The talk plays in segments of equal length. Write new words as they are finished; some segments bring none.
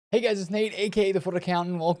Hey guys, it's Nate, aka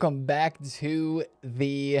TheFutAccountant. Welcome back to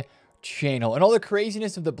the channel. And all the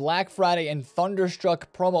craziness of the Black Friday and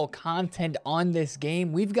Thunderstruck promo content on this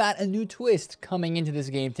game, we've got a new twist coming into this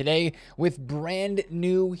game today with brand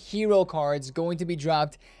new hero cards going to be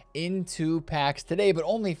dropped into packs today, but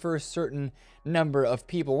only for a certain number of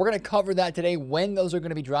people. We're going to cover that today, when those are going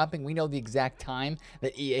to be dropping. We know the exact time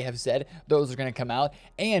that EA have said those are going to come out.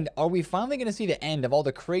 And are we finally going to see the end of all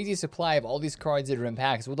the crazy supply of all these cards that are in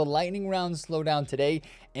packs? Will the lightning round slow down today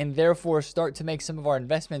and therefore start to make some of our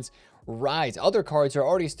investments rise? Other cards are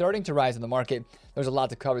already starting to rise in the market. There's a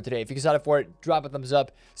lot to cover today. If you excited for it, drop a thumbs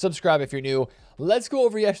up, subscribe if you're new. Let's go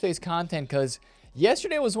over yesterday's content, because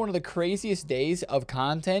yesterday was one of the craziest days of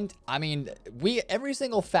content. I mean, every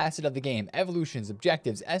single facet of the game, evolutions,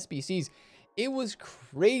 objectives, SBCs, it was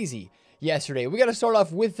crazy yesterday. We got to start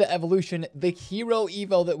off with the evolution. The hero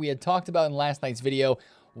evo that we had talked about in last night's video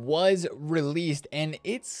was released, and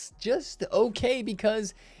it's just okay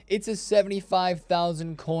because it's a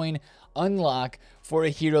 75,000 coin unlock for a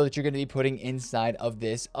hero that you're going to be putting inside of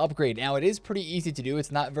this upgrade. Now, it is pretty easy to do.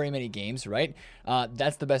 It's not very many games, right?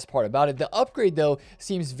 That's the best part about it. The upgrade, though,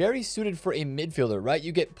 seems very suited for a midfielder, right?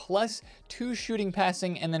 You get +2 shooting,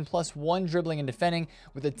 passing, and then +1 dribbling and defending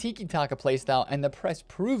with the tiki-taka playstyle and the press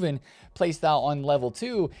proven playstyle on level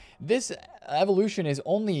 2. This evolution is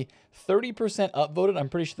only 30% upvoted. I'm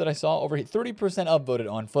pretty sure that I saw over 30%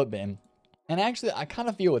 upvoted on Footbin. And actually, I kind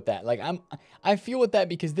of feel with that. Like, I feel with that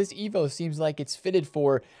because this Evo seems like it's fitted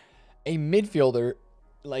for a midfielder,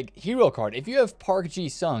 like, hero card. If you have Park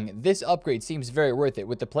Ji-sung, this upgrade seems very worth it.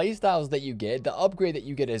 With the playstyles that you get, the upgrade that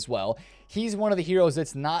you get as well, he's one of the heroes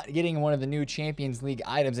that's not getting one of the new Champions League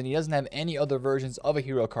items, and he doesn't have any other versions of a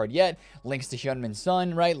hero card yet. Links to Hyunmin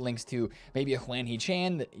Sun, right? Links to maybe a Hwan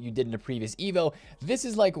Hee-chan that you did in a previous Evo. This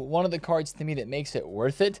is like one of the cards to me that makes it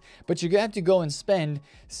worth it, but you have to go and spend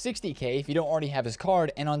 60k if you don't already have his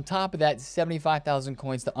card, and on top of that, 75,000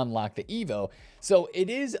 coins to unlock the Evo. So it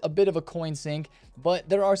is a bit of a coin sink, but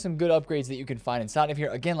there are some good upgrades that you can find inside of here.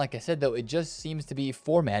 Again, like I said, though, it just seems to be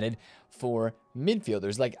formatted for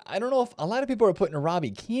midfielders. Like, I don't know if a lot of people are putting a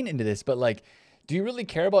Robbie Keane into this, but like, do you really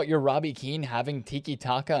care about your Robbie Keane having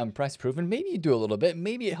tiki-taka and press proven? Maybe you do a little bit.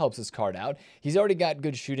 Maybe it helps his card out. He's already got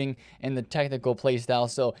good shooting and the technical playstyle,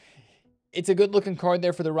 so it's a good looking card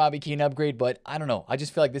there for the Robbie Keane upgrade, but I don't know. I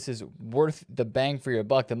just feel like this is worth the bang for your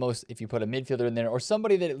buck the most if you put a midfielder in there, or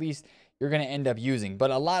somebody that at least you're going to end up using.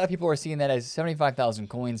 But a lot of people are seeing that as 75,000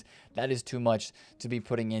 coins. That is too much to be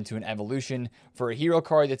putting into an evolution for a hero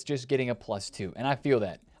card that's just getting a +2. And I feel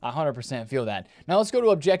that. I 100% feel that. Now let's go to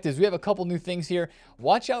objectives. We have a couple new things here.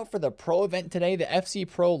 Watch out for the pro event today, the FC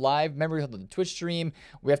Pro Live. Remember the Twitch stream.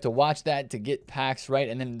 We have to watch that to get packs, right?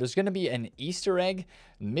 And then there's going to be an Easter egg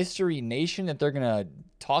mystery nation that they're going to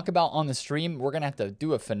talk about on the stream. We're going to have to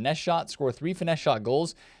do a finesse shot, score 3 finesse shot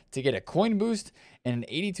goals to get a coin boost and an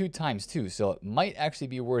 82 times 2. So it might actually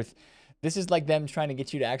be worth. This is like them trying to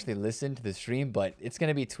get you to actually listen to the stream, but it's going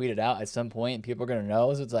to be tweeted out at some point and people are going to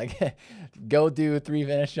know. So it's like, go do 3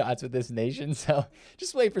 finish shots with this nation. So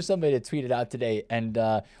just wait for somebody to tweet it out today, and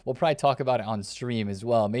we'll probably talk about it on stream as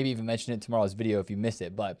well. Maybe even mention it in tomorrow's video if you missed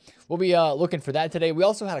it, but we'll be looking for that today. We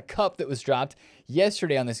also had a cup that was dropped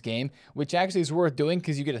yesterday on this game, which actually is worth doing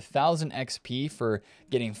because you get 1,000 XP for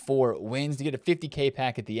getting 4 wins. You get a 50k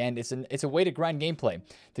pack at the end. It's a way to grind gameplay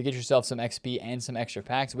to get yourself some XP and some extra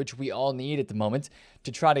packs, which we all need at the moment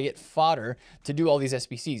to try to get fodder to do all these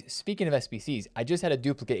SBCs. Speaking of SBCs, I just had a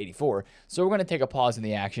duplicate 84, so we're going to take a pause in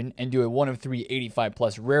the action and do a 1 of 3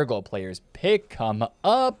 85+ rare gold players pick come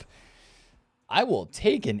up. I will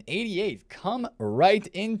take an 88. Come right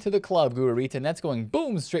into the club, Guru Rita, and that's going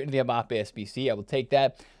boom straight into the Mbappe SBC. I will take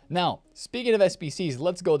that. Now, speaking of SBCs,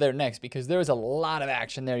 let's go there next because there was a lot of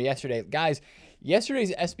action there yesterday. Guys,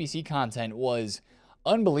 yesterday's SBC content was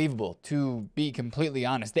unbelievable, to be completely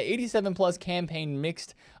honest. The 87+ campaign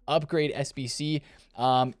mixed upgrade SBC,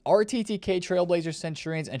 RTTK Trailblazers,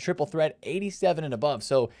 Centurions, and Triple Threat 87 and above.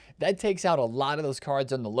 So that takes out a lot of those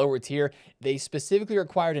cards on the lower tier. They specifically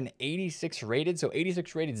required an 86 rated, so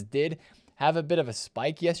 86 rateds did have a bit of a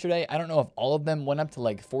spike yesterday. I don't know if all of them went up to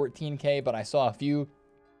like 14k, but I saw a few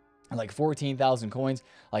like 14,000 coins,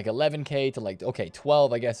 like 11k to like, okay,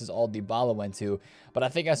 12, I guess is all Dybala went to. But I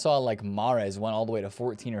think I saw like Mahrez went all the way to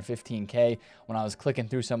 14 or 15k when I was clicking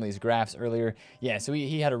through some of these graphs earlier. Yeah, so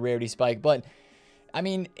he had a rarity spike, but I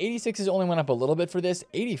mean, 86s only went up a little bit for this.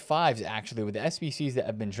 85s, actually, with the SBCs that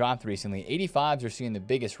have been dropped recently, 85s are seeing the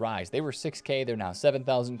biggest rise. They were 6k, they're now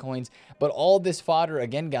 7,000 coins. But all this fodder,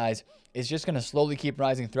 again, guys, is just going to slowly keep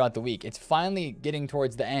rising throughout the week. It's finally getting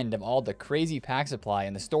towards the end of all the crazy pack supply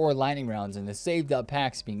and the store lightning rounds and the saved up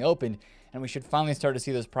packs being opened. and we should finally start to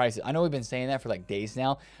see those prices. I know we've been saying that for like days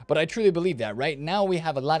now, but I truly believe that. Right now we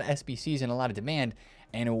have a lot of SBCs and a lot of demand,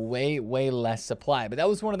 and way less supply. But that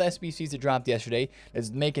was one of the SBCs that dropped yesterday.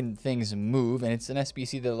 It's making things move, and it's an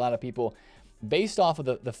SBC that a lot of people, based off of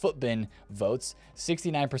the FUTBin votes,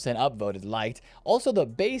 69% upvoted, liked. Also, the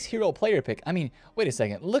base hero player pick. I mean, wait a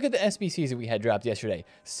second. Look at the SBCs that we had dropped yesterday.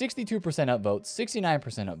 62% upvote,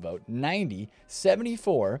 69% upvote, 90,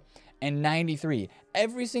 74, and 93.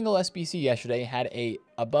 Every single SBC yesterday had a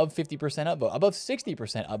above 50% upvote, above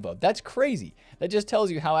 60% upvote. That's crazy. That just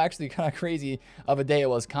tells you how actually kind of crazy of a day it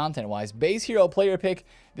was content-wise. Base hero player pick,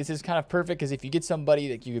 this is kind of perfect because if you get somebody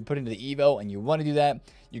that you could put into the Evo and you want to do that,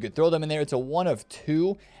 you could throw them in there. It's a 1 of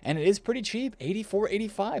 2, and it is pretty cheap, 84,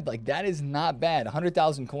 85. Like, that is not bad.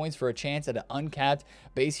 100,000 coins for a chance at an uncapped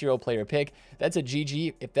base hero player pick. That's a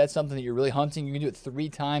GG. If that's something that you're really hunting, you can do it 3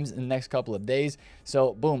 times in the next couple of days.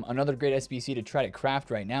 So, boom, another great SBC to try to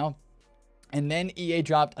craft right now. And then EA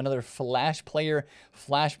dropped another Flash Player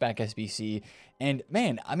Flashback SBC. And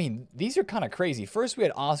man, I mean, these are kind of crazy. First we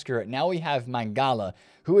had Oscar, now we have Mangala,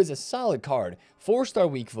 who is a solid card. 4-star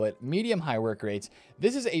weak foot, medium high work rates.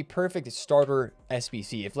 This is a perfect starter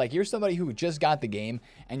SBC. If like you're somebody who just got the game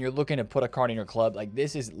and you're looking to put a card in your club, like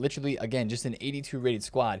this is literally, again, just an 82 rated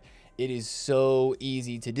squad. It is so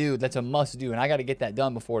easy to do. That's a must do, and I got to get that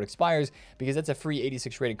done before it expires because that's a free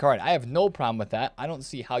 86 rated card. I have no problem with that. I don't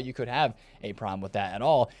see how you could have a problem with that at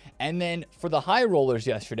all. And then for the high rollers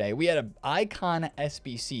yesterday, we had an Icon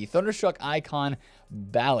SBC, Thunderstruck Icon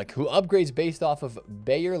Ballack, who upgrades based off of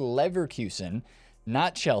Bayer Leverkusen,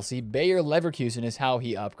 not Chelsea. Bayer Leverkusen is how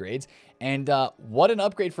he upgrades. And what an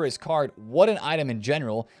upgrade for his card. What an item in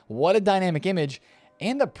general. What a dynamic image.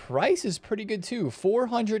 And the price is pretty good too,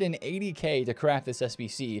 480k to craft this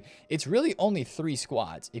SBC. It's really only 3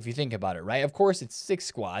 squads, if you think about it, right? Of course, it's 6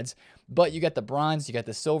 squads, but you got the bronze, you got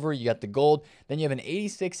the silver, you got the gold, then you have an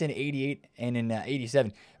 86 and 88 and an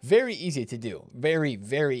 87. Very easy to do. Very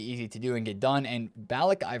easy to do and get done. And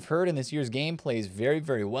Ballack, I've heard in this year's game, plays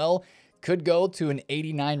very well. Could go to an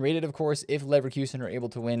 89 rated, of course, if Leverkusen are able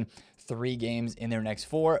to win 3 games in their next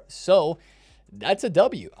 4. So that's a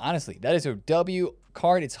W, honestly. That is a W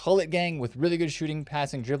card. It's Hullet Gang with really good shooting,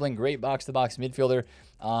 passing, dribbling, great box-to-box midfielder.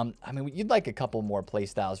 I mean, you'd like a couple more play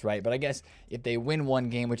styles, right? But I guess if they win 1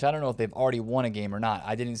 game, which I don't know if they've already won a game or not.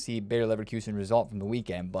 I didn't see Bayer Leverkusen result from the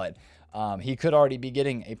weekend, but he could already be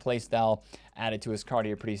getting a play style added to his card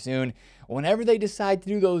here pretty soon. Whenever they decide to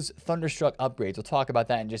do those Thunderstruck upgrades, we'll talk about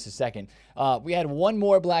that in just a second. We had one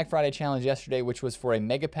more Black Friday challenge yesterday, which was for a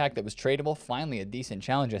mega pack that was tradable. Finally, a decent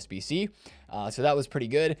challenge SBC. So that was pretty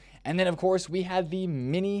good. And then, of course, we had the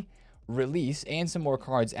mini release and some more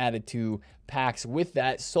cards added to packs with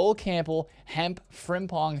that. Sol Campbell, Hemp,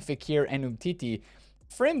 Frimpong, Fekir, and Umtiti.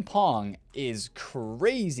 Frimpong is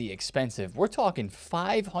crazy expensive. We're talking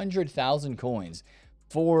 500,000 coins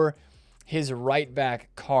for his right back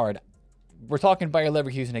card. We're talking Bayer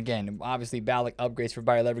Leverkusen again. Obviously, Ballack upgrades for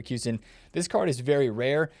Bayer Leverkusen. This card is very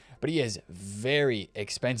rare, but he is very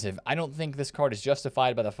expensive. I don't think this card is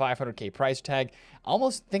justified by the 500k price tag. I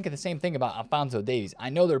almost think of the same thing about Alphonso Davies. I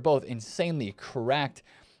know they're both insanely cracked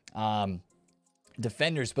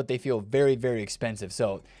defenders, but they feel very expensive.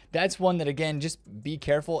 So that's one that, again, just be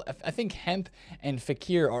careful. I think Hemp and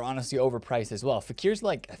Fekir are honestly overpriced as well. Fekir's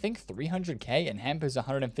like, I think 300k and Hemp is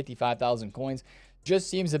 155,000 coins.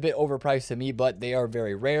 Just seems a bit overpriced to me, but they are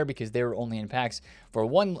very rare because they were only in packs for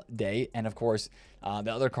 1 day. And of course,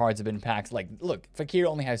 the other cards have been packs. Like, look, Fekir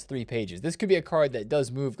only has 3 pages. This could be a card that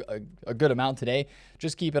does move a good amount today.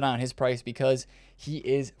 Just keep an eye on his price because he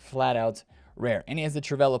is flat out rare. And he has the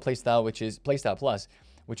Trivela playstyle, which is playstyle plus,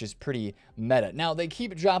 which is pretty meta. Now, they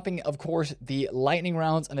keep dropping, of course, the lightning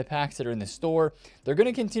rounds and the packs that are in the store. They're going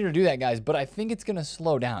to continue to do that, guys, but I think it's going to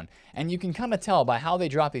slow down. And you can kind of tell by how they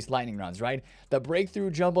drop these lightning rounds, right? The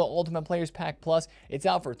Breakthrough Jumbo Ultimate Players Pack Plus, it's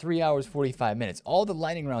out for 3 hours, 45 minutes. All the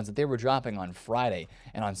lightning rounds that they were dropping on Friday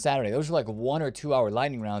and on Saturday, those are like 1 or 2 hour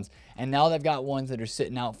lightning rounds. And now they've got ones that are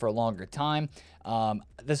sitting out for a longer time.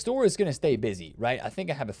 The store is going to stay busy, right? I think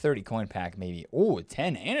I have a 30 coin pack maybe. Oh, a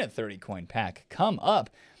 10 and a 30 coin pack come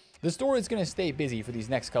up. The store is going to stay busy for these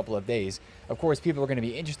next couple of days. Of course, people are going to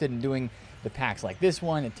be interested in doing the packs like this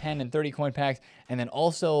one, the 10 and 30 coin packs, and then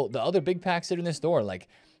also the other big packs that are in the store. Like,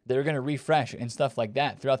 they're going to refresh and stuff like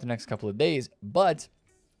that throughout the next couple of days. But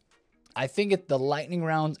I think the lightning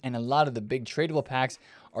rounds and a lot of the big tradable packs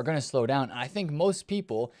are going to slow down. And I think most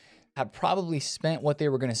people have probably spent what they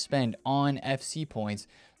were going to spend on FC points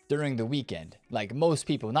during the weekend. Like, most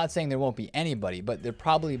people, not saying there won't be anybody, but there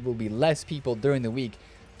probably will be less people during the week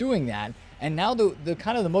doing that. And now the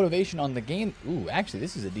kind of the motivation on the game. Ooh, actually,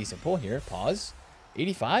 this is a decent pull here. Pause.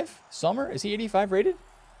 85? Summer? Is he 85 rated?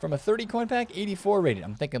 From a 30 coin pack, 84 rated.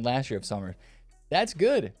 I'm thinking last year of Summer. That's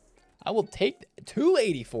good. I will take 2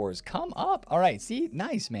 84s. Come up. All right. See?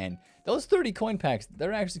 Nice, man. Those 30 coin packs,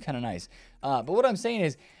 they're actually kind of nice. But what I'm saying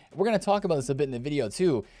is, we're going to talk about this a bit in the video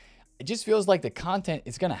too. It just feels like the content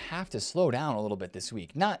is going to have to slow down a little bit this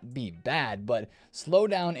week. Not be bad, but slow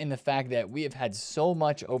down in the fact that we have had so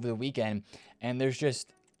much over the weekend, and there's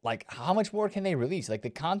just, like, how much more can they release? Like, the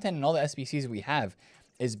content and all the SBCs we have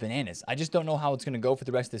is bananas. I just don't know how it's going to go for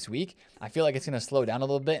the rest of this week. I feel like it's going to slow down a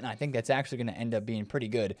little bit, and I think that's actually going to end up being pretty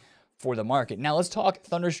good for the market. Now, let's talk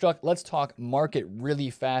Thunderstruck. Let's talk market really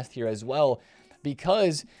fast here as well,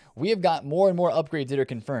 because we have got more and more upgrades that are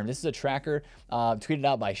confirmed. This is a tracker tweeted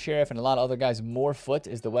out by Sheriff and a lot of other guys. Morefoot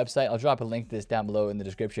is the website. I'll drop a link to this down below in the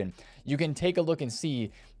description. You can take a look and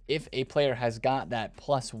see if a player has got that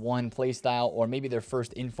 +1 playstyle, or maybe their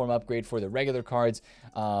first inform upgrade for the regular cards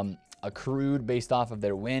accrued based off of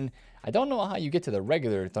their win. I don't know how you get to the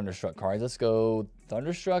regular Thunderstruck cards. Let's go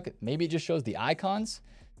Thunderstruck. Maybe it just shows the icons.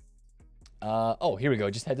 Oh, here we go.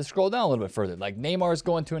 Just had to scroll down a little bit further. Like, Neymar's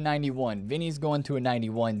going to a 91. Vinny's going to a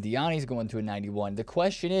 91. Diani's going to a 91. The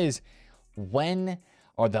question is, when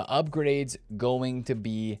are the upgrades going to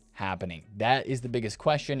be happening? That is the biggest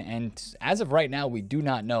question, and as of right now, we do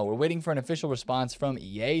not know. We're waiting for an official response from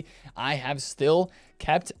EA. I have still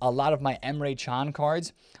kept a lot of my Emre Can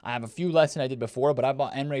cards. I have a few less than I did before, but I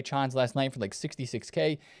bought Emre Can's last night for like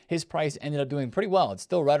 66K. His price ended up doing pretty well. It's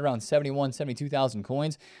still right around 71, 72,000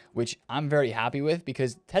 coins, which I'm very happy with,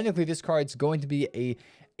 because technically this card's going to be a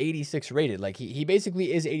 86 rated. Like, he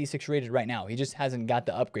basically is 86 rated right now. He just hasn't got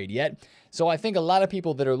the upgrade yet. So I think a lot of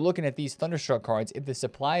people that are looking at these Thunderstruck cards, if the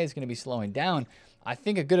supply is going to be slowing down, I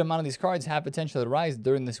think a good amount of these cards have potential to rise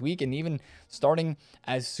during this week, and even starting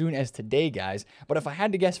as soon as today, guys. But if I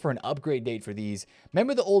had to guess for an upgrade date for these,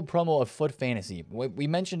 remember the old promo of Foot Fantasy? We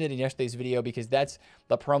mentioned it in yesterday's video because that's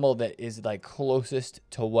the promo that is like closest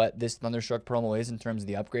to what this Thunderstruck promo is in terms of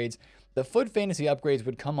the upgrades. The Foot Fantasy upgrades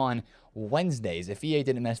would come on Wednesdays if EA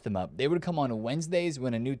didn't mess them up. They would come on Wednesdays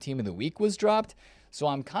when a new team of the week was dropped. So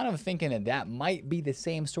I'm kind of thinking that that might be the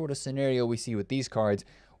same sort of scenario we see with these cards.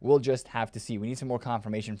 We'll just have to see. We need some more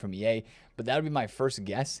confirmation from EA, but that would be my first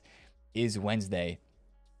guess, is Wednesday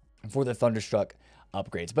for the Thunderstruck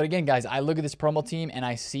upgrades. But again, guys, I look at this promo team and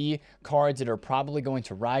I see cards that are probably going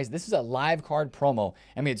to rise. This is a live card promo,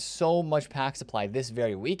 and we had so much pack supply this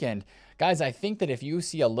very weekend. Guys, I think that if you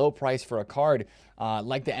see a low price for a card,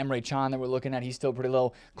 like the Emre Can that we're looking at, he's still pretty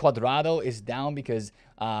low. Cuadrado is down because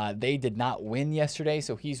they did not win yesterday,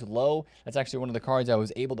 so he's low. That's actually one of the cards I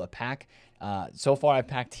was able to pack. So far, I've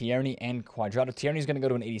packed Tierney and Cuadrado. Tierney's going to go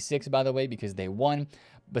to an 86, by the way, because they won.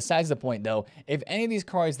 Besides the point, though, if any of these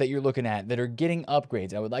cards that you're looking at that are getting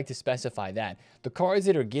upgrades, I would like to specify that. The cards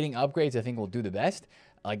that are getting upgrades, I think, will do the best.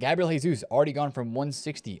 Gabriel Jesus, already gone from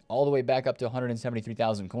 160 all the way back up to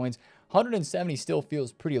 173,000 coins. 170 still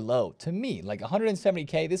feels pretty low to me. Like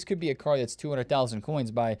 170K, this could be a card that's 200,000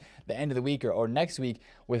 coins by the end of the week or next week,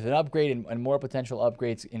 with an upgrade and more potential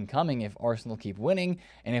upgrades incoming if Arsenal keep winning,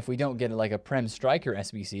 and if we don't get like a Prem Striker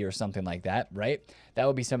SBC or something like that, right? That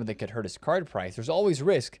would be something that could hurt his card price. There's always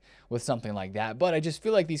risk with something like that, but I just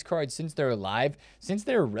feel like these cards, since they're live, since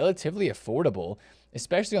they're relatively affordable,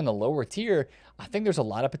 especially on the lower tier, I think there's a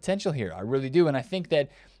lot of potential here. I really do, and I think that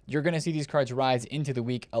you're going to see these cards rise into the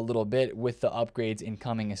week a little bit with the upgrades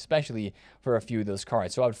incoming, especially for a few of those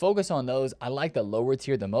cards. So I would focus on those. I like the lower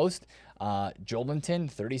tier the most. Jolinton,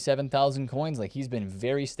 37,000 coins. Like, he's been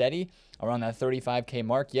very steady around that 35K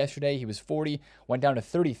mark. Yesterday, he was 40, went down to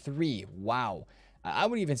 33. Wow. I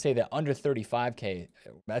would even say that under 35K,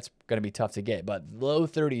 that's going to be tough to get, but low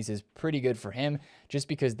 30s is pretty good for him, just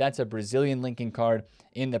because that's a Brazilian linking card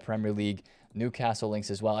in the Premier League. Newcastle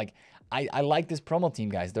links as well. Like, I like this promo team,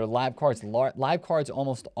 guys. They're live cards. Live cards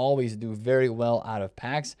almost always do very well out of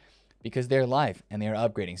packs because they're live and they're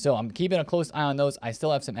upgrading. So I'm keeping a close eye on those. I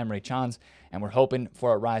still have some Emre Cans, and we're hoping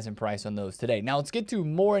for a rise in price on those today. Now let's get to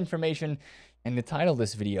more information in the title of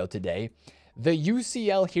this video today. The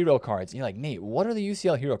UCL Hero cards. You're like, Nate, what are the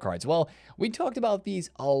UCL Hero cards? Well, we talked about these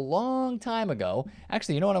a long time ago.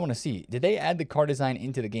 Actually, you know what I want to see? Did they add the card design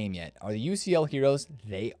into the game yet? Are the UCL Heroes?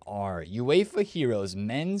 They are. UEFA Heroes,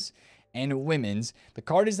 men's and women's. The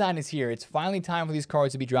card design is here. It's finally time for these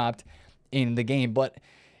cards to be dropped in the game. But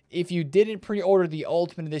if you didn't pre-order the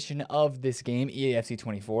Ultimate Edition of this game, EAFC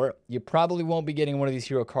 24, you probably won't be getting one of these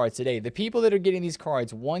hero cards today. The people that are getting these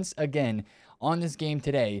cards, once again, on this game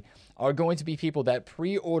today are going to be people that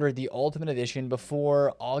pre-ordered the Ultimate Edition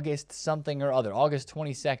before August something or other, August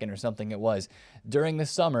 22nd or something it was, during the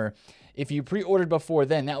summer. If you pre-ordered before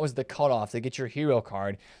then, that was the cutoff to get your hero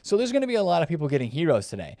card. So there's going to be a lot of people getting heroes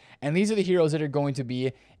today. And these are the heroes that are going to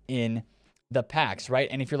be in the packs, right?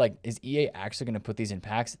 And if you're like, is EA actually going to put these in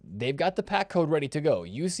packs? They've got the pack code ready to go.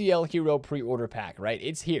 UCL Hero pre-order pack, right?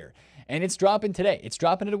 It's here. And it's dropping today. It's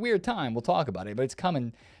dropping at a weird time. We'll talk about it, but it's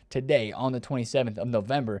coming today on the 27th of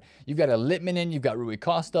November. You've got a Littmanen, you've got Rui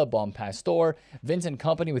Costa, Bon Pastor, Vincent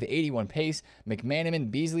Company with 81 pace,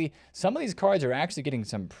 McManaman, Beasley. Some of these cards are actually getting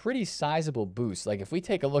some pretty sizable boosts. Like if we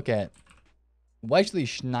take a look at Wesley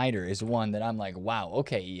Schneider is one that I'm like, wow,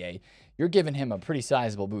 okay, EA, you're giving him a pretty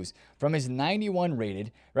sizable boost. From his 91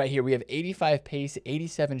 rated, right here, we have 85 pace,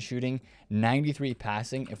 87 shooting, 93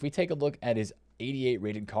 passing. If we take a look at his 88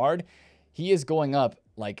 rated card, he is going up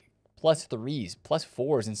like +3s,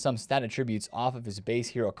 +4s in some stat attributes off of his base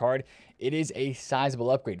hero card. It is a sizable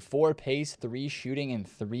upgrade. 4 pace, 3 shooting, and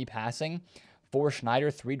 3 passing. 4 Schneider,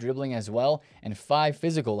 3 dribbling as well, and 5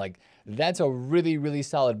 physical. Like, that's a really, really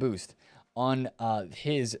solid boost on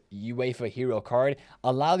his UEFA hero card.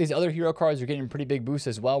 A lot of these other hero cards are getting pretty big boosts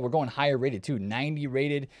as well. We're going higher rated too. 90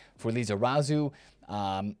 rated for Lizarazu.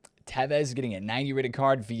 Tevez getting a 90 rated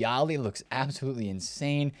card. Vialli looks absolutely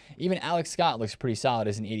insane. Even Alex Scott looks pretty solid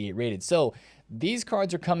as an 88 rated. So these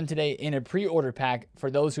cards are coming today in a pre-order pack for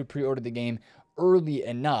those who pre-ordered the game early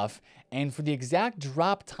enough. And for the exact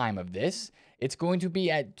drop time of this, it's going to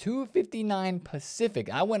be at 2:59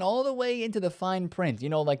 Pacific. I went all the way into the fine print, you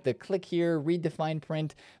know, like the click here, read the fine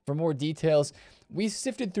print for more details. We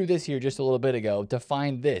sifted through this here just a little bit ago to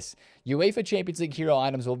find this. UEFA Champions League hero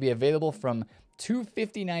items will be available from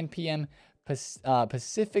 2:59 p.m.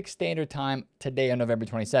 Pacific Standard Time today on November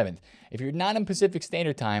 27th. If you're not in Pacific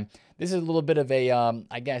Standard Time, this is a little bit of a,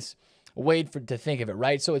 I guess, way to think of it,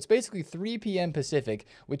 right? So it's basically 3 p.m. Pacific,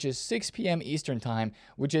 which is 6 p.m. Eastern Time,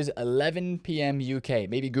 which is 11 p.m. UK.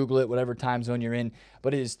 Maybe Google it, whatever time zone you're in.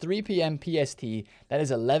 But it is 3 p.m. PST. That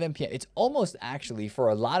is 11 p.m. It's almost actually, for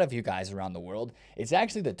a lot of you guys around the world, it's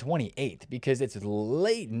actually the 28th because it's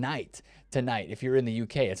late night tonight if you're in the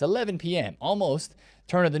UK. It's 11 p.m. Almost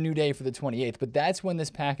turn of the new day for the 28th. But that's when this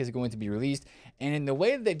pack is going to be released. And in the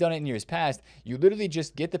way that they've done it in years past, you literally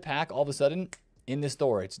just get the pack all of a sudden in the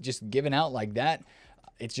store. It's just given out like that.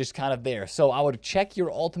 It's just kind of there. So I would check your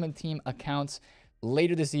Ultimate Team accounts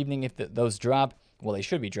later this evening if those drop. Well, they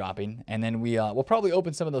should be dropping. And then we'll probably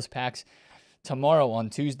open some of those packs tomorrow on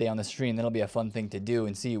Tuesday on the stream. That'll be a fun thing to do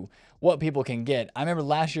and see what people can get. I remember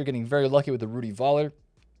last year getting very lucky with the Rudy Voller.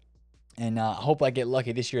 And I hope I get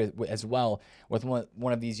lucky this year as well with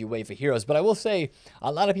one of these UEFA heroes. But I will say,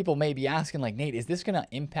 a lot of people may be asking, like, Nate, is this going to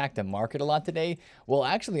impact the market a lot today? Well,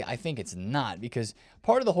 actually, I think it's not, because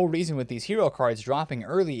part of the whole reason with these hero cards dropping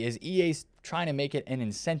early is EA's trying to make it an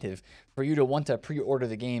incentive for you to want to pre-order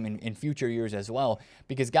the game in future years as well.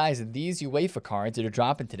 Because, guys, these UEFA cards that are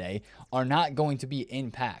dropping today are not going to be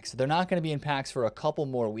in packs. They're not going to be in packs for a couple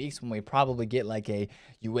more weeks when we probably get like a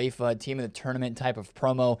UEFA Team of the Tournament type of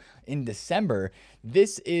promo in December.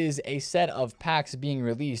 This is a set of packs being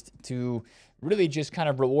released to really just kind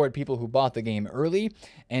of reward people who bought the game early,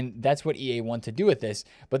 and that's what EA want to do with this.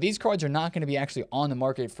 But these cards are not going to be actually on the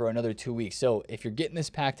market for another 2 weeks. So if you're getting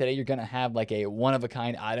this pack today, you're going to have like a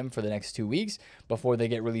one-of-a-kind item for the next 2 weeks before they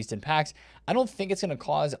get released in packs. I don't think it's going to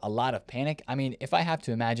cause a lot of panic. I mean, if I have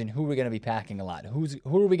to imagine, who are we going to be packing a lot? Who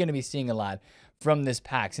are we going to be seeing a lot from this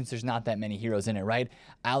pack, since there's not that many heroes in it, right?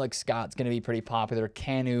 Alex Scott's going to be pretty popular.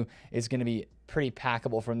 Canu is going to be pretty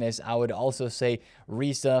packable from this. I would also say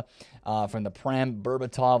Risa from the Prem,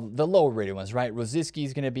 Berbatov, the lower rated ones, right? Rosiski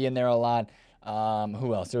is going to be in there a lot.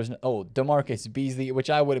 Who else? There's DeMarcus Beasley, which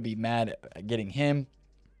I wouldn't be mad at getting him.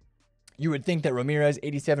 You would think that Ramirez,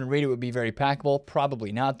 87 rated, would be very packable.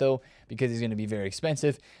 Probably not, though, because he's going to be very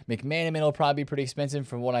expensive. McManaman will probably be pretty expensive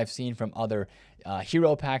from what I've seen from other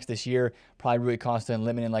hero packs this year. Probably Rui Costa and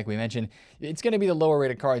Littmanen, like we mentioned. It's going to be the lower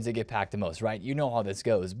rated cards that get packed the most, right? You know how this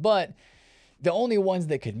goes. But the only ones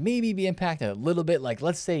that could maybe be impacted a little bit, like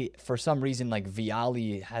let's say for some reason like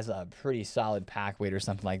Vialli has a pretty solid pack weight or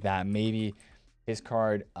something like that. Maybe his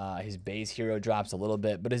card, his base hero drops a little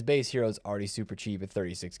bit, but his base hero is already super cheap at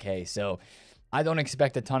 36K. So I don't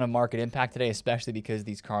expect a ton of market impact today, especially because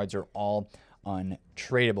these cards are all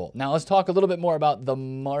untradeable. Now let's talk a little bit more about the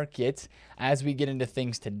market as we get into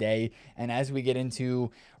things today, and as we get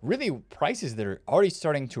into really prices that are already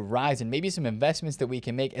starting to rise, and maybe some investments that we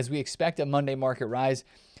can make as we expect a Monday market rise,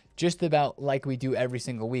 just about like we do every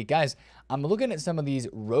single week. Guys, I'm looking at some of these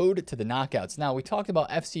Road to the Knockouts. Now, we talked about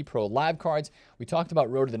FC Pro Live cards. We talked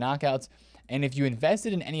about Road to the Knockouts. And if you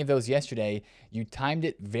invested in any of those yesterday, you timed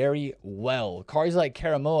it very well. Cards like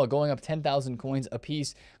Karamoa going up 10,000 coins a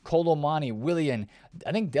piece. Kolomani, Willian,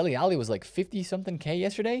 I think Dele Alli was like 50-something K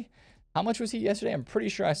yesterday. How much was he yesterday? I'm pretty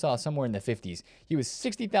sure I saw somewhere in the 50s. He was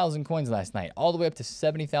 60,000 coins last night, all the way up to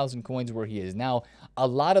 70,000 coins where he is now. A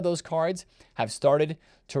lot of those cards have started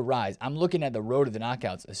to rise. I'm looking at the road to the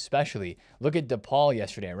knockouts, especially. Look at DePaul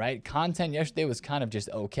yesterday, right? Content yesterday was kind of just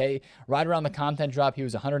okay. Right around the content drop, he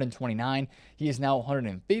was 129. He is now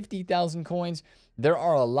 150,000 coins. There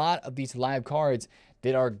are a lot of these live cards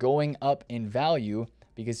that are going up in value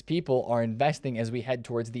because people are investing as we head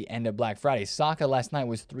towards the end of Black Friday. Saka last night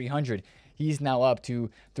was 300. He's now up to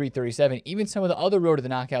 337. Even some of the other road to the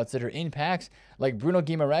knockouts that are in packs, like Bruno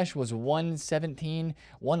Guimaraes was 117,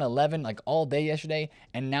 111, like all day yesterday.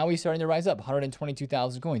 And now he's starting to rise up,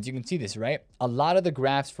 122,000 coins. You can see this, right? A lot of the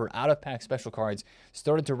graphs for out-of-pack special cards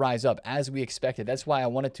started to rise up as we expected. That's why I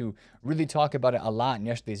wanted to really talk about it a lot in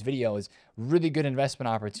yesterday's video. Is really good investment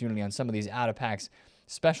opportunity on some of these out-of-packs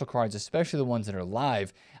special cards, especially the ones that are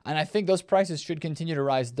live. And I think those prices should continue to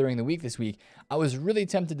rise during the week this week. I was really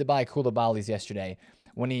tempted to buy Koulibaly's yesterday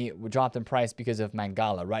when he dropped in price because of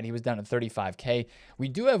Mangala, right? He was down at 35K. We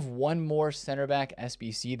do have one more center back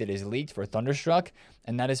SBC that is leaked for Thunderstruck,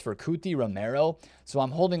 and that is for Cuti Romero. So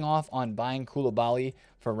I'm holding off on buying Koulibaly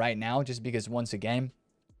for right now, just because once again,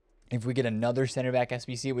 if we get another center back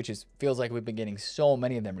SBC, which feels like we've been getting so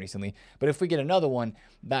many of them recently, but if we get another one,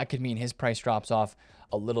 that could mean his price drops off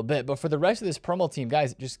a little bit. But for the rest of this promo team,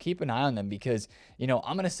 guys, just keep an eye on them because, you know,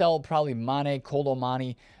 I'm going to sell probably Mane,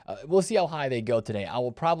 Kolomani. We'll see how high they go today. I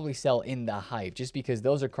will probably sell in the hype just because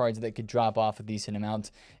those are cards that could drop off a decent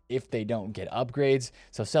amount if they don't get upgrades.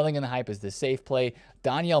 So selling in the hype is the safe play.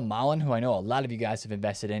 Daniel Malen, who I know a lot of you guys have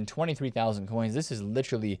invested in, 23,000 coins. This is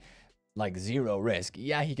literally like zero risk.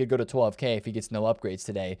 Yeah, he could go to 12K if he gets no upgrades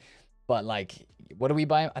today. But like, what do we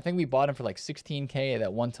buy? I think we bought him for like 16K at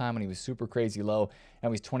that one time when he was super crazy low.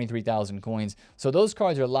 Now he's 23,000 coins. So those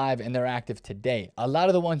cards are live and they're active today. A lot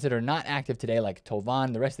of the ones that are not active today, like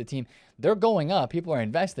Tovan, the rest of the team, they're going up. People are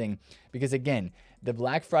investing because, again, the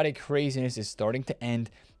Black Friday craziness is starting to end.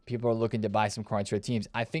 People are looking to buy some cards for teams.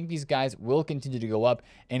 I think these guys will continue to go up.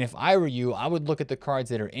 And if I were you, I would look at the cards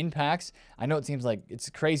that are in packs. I know it seems like it's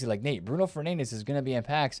crazy. Like, Nate, Bruno Fernandes is going to be in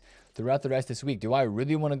packs throughout the rest of this week. Do I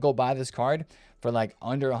really want to go buy this card for like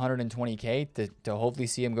under 120K to hopefully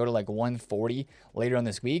see him go to like 140 later on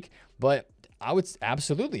this week? But I would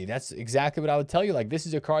absolutely. That's exactly what I would tell you. Like, this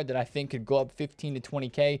is a card that I think could go up 15 to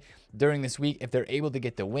 20K during this week if they're able to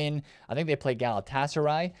get the win. I think they play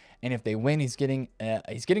Galatasaray, and if they win, he's getting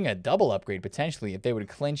a double upgrade potentially if they would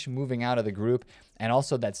clinch moving out of the group, and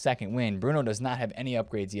also that second win. Bruno does not have any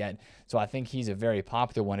upgrades yet, so I think he's a very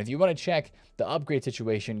popular one. If you want to check the upgrade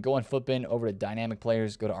situation, go on Footbin over to Dynamic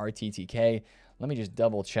Players, go to RTTK. Let me just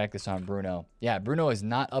double check this on Bruno. Yeah, Bruno is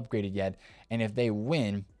not upgraded yet, and if they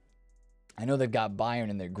win, I know they've got Bayern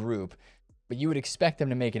in their group, but you would expect them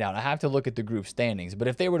to make it out. I have to look at the group standings, but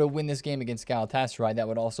if they were to win this game against Galatasaray, that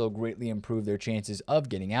would also greatly improve their chances of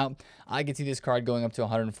getting out. I could see this card going up to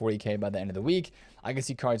 140K by the end of the week. I can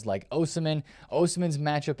see cards like Osimhen. Osimhen's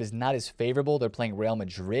matchup is not as favorable. They're playing Real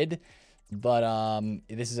Madrid, but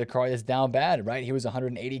this is a card that's down bad, right? He was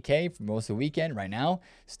 180K for most of the weekend. Right now,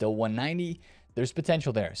 still 190. There's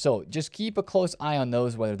potential there. So just keep a close eye on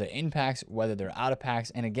those, whether they're in packs, whether they're out of packs.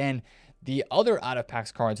 And again, the other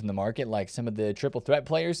out-of-packs cards in the market, like some of the triple threat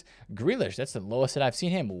players, Grealish, that's the lowest that I've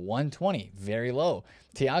seen him, 120, very low.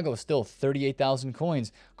 Thiago still 38,000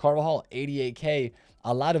 coins. Carvajal, 88K.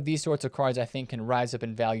 A lot of these sorts of cards, I think, can rise up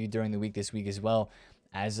in value during the week this week as well.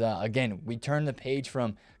 As, again, we turn the page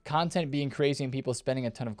from content being crazy and people spending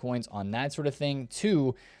a ton of coins on that sort of thing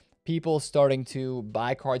to people starting to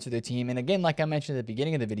buy cards for their team. And again, like I mentioned at the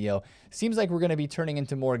beginning of the video, seems like we're going to be turning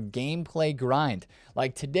into more gameplay grind.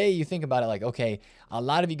 Like today, you think about it like, okay, a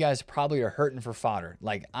lot of you guys probably are hurting for fodder.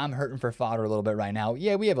 Like I'm hurting for fodder a little bit right now.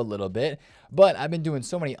 Yeah, we have a little bit, but I've been doing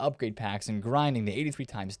so many upgrade packs and grinding the 83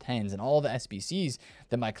 times 10s and all the SBCs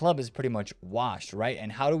that my club is pretty much washed, right?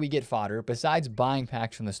 And how do we get fodder? Besides buying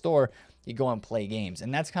packs from the store, you go and play games.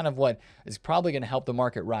 And that's kind of what is probably going to help the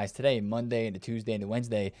market rise today, Monday into Tuesday into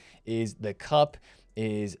Wednesday, is the Cup,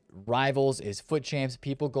 is Rivals, is Foot Champs,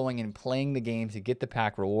 people going and playing the game to get the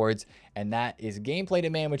pack rewards. And that is gameplay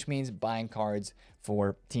demand, which means buying cards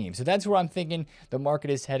for teams. So that's where I'm thinking the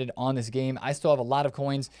market is headed on this game. I still have a lot of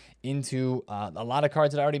coins into a lot of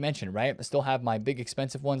cards that I already mentioned, right? I still have my big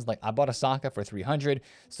expensive ones. Like I bought a Saka for 300,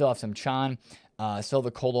 still have some Chan, still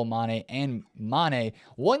the Kolo Mane and Mane.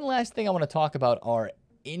 One last thing I want to talk about are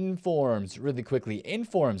informs really quickly.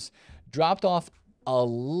 Informs dropped off a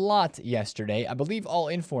lot yesterday. I believe all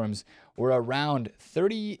informs were around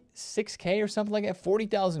 36K or something like that,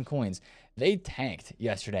 40,000 coins. They tanked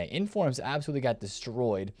yesterday. Informs absolutely got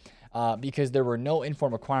destroyed because there were no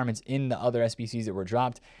inform requirements in the other SBCs that were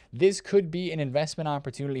dropped. This could be an investment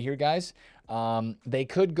opportunity here, guys. They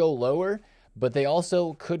could go lower, but they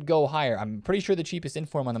also could go higher. I'm pretty sure the cheapest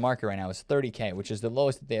inform on the market right now is 30K, which is the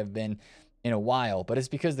lowest that they have been in a while. But it's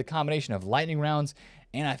because the combination of lightning rounds,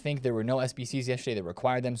 and I think there were no SBCs yesterday that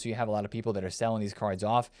required them, so you have a lot of people that are selling these cards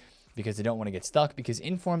off because they don't want to get stuck, because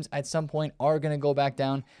informs at some point are going to go back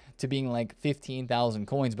down to being like 15,000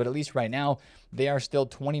 coins, but at least right now they are still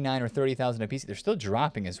 29 or 30,000 a piece. They're still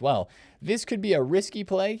dropping as well. This could be a risky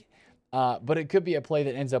play, but it could be a play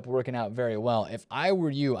that ends up working out very well. If I were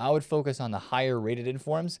you, I would focus on the higher rated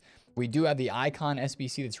informs. We do have the Icon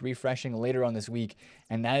SBC that's refreshing later on this week,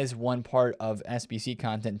 and that is one part of SBC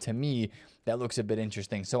content to me that looks a bit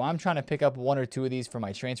interesting. So I'm trying to pick up one or two of these for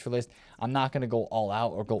my transfer list. I'm not going to go all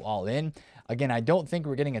out or go all in. Again, I don't think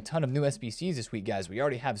we're getting a ton of new SBCs this week, guys. We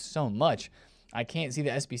already have so much. I can't see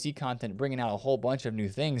the SBC content bringing out a whole bunch of new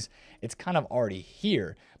things. It's kind of already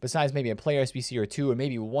here. Besides maybe a player SBC or two, or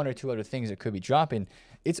maybe one or two other things that could be dropping,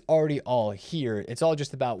 it's already all here. It's all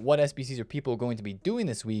just about what SBCs are people going to be doing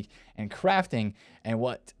this week and crafting, and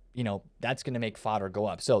what, you know, that's going to make fodder go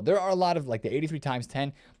up. So there are a lot of, like the 83 times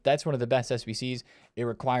 10, that's one of the best SBCs. It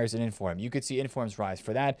requires an inform. You could see informs rise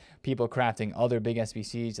for that. People crafting other big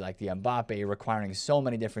SBCs like the Mbappe requiring so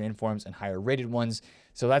many different informs and higher rated ones.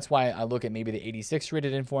 So that's why I look at maybe the 86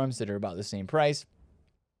 rated informs that are about the same price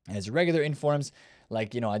as regular informs.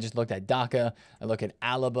 Like, you know, I just looked at DACA. I look at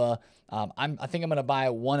Alaba. I think I'm going to buy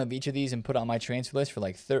one of each of these and put it on my transfer list for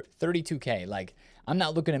like 32K. Like, I'm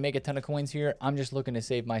not looking to make a ton of coins here. I'm just looking to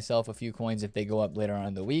save myself a few coins if they go up later on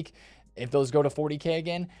in the week. If those go to 40K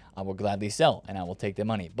again, I will gladly sell and I will take the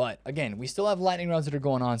money. But again, we still have lightning rounds that are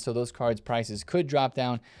going on, so those cards' prices could drop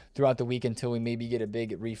down throughout the week until we maybe get a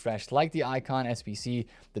big refresh like the Icon SBC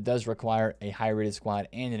that does require a high-rated squad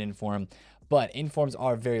and an inform. But informs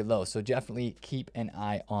are very low, so definitely keep an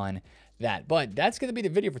eye on that. But that's going to be the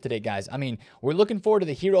video for today, guys. I mean, we're looking forward to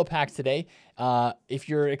the hero packs today. If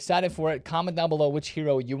you're excited for it, comment down below which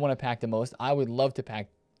hero you want to pack the most. I would love to pack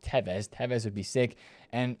Tevez. Tevez would be sick.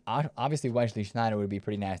 And obviously Wesley Sneijder would be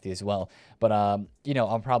pretty nasty as well. But, you know,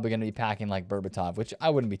 I'm probably going to be packing like Berbatov, which I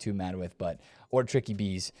wouldn't be too mad with, or Tricky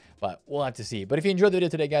Bees. But we'll have to see. But if you enjoyed the video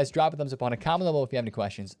today, guys, drop a thumbs up on it. Comment below if you have any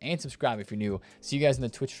questions. And subscribe if you're new. See you guys in the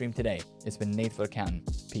Twitch stream today. It's been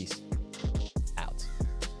TheFutAccountant. Peace.